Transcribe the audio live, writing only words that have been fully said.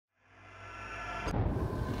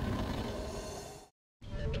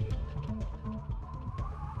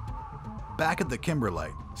Back at the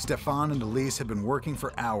Kimberlite, Stefan and Elise had been working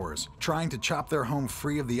for hours, trying to chop their home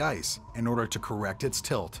free of the ice in order to correct its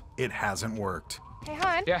tilt. It hasn't worked. Hey,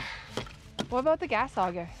 hon. Yeah? What about the gas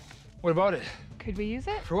auger? What about it? Could we use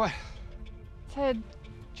it? For what? To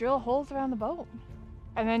drill holes around the boat.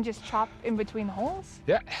 And then just chop in between the holes?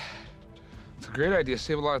 Yeah. It's a great idea,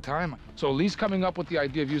 save a lot of time. So Elise coming up with the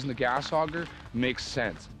idea of using the gas auger makes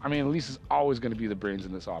sense. I mean, Elise is always going to be the brains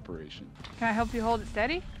in this operation. Can I help you hold it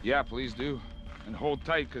steady? Yeah, please do. And hold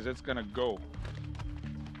tight, because it's going to go.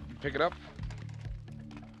 Pick it up.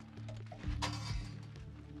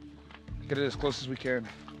 Get it as close as we can.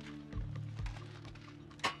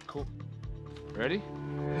 Cool. Ready?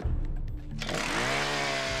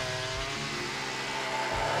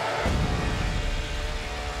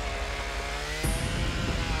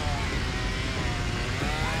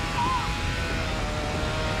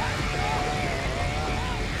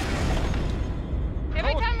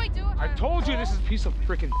 Every time we do it, I told you this is a piece of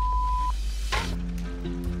frickin'.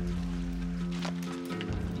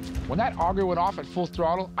 When that auger went off at full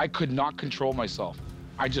throttle, I could not control myself.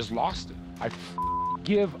 I just lost it. I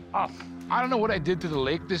give up. I don't know what I did to the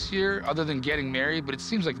lake this year other than getting married, but it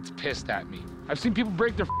seems like it's pissed at me. I've seen people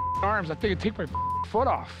break their arms. I think I'd take my foot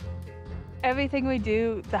off. Everything we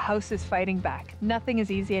do, the house is fighting back. Nothing is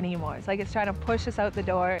easy anymore. It's like it's trying to push us out the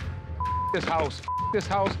door. This house, this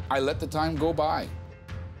house. I let the time go by.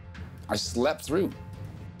 I slept through.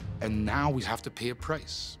 And now we have to pay a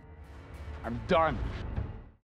price. I'm done.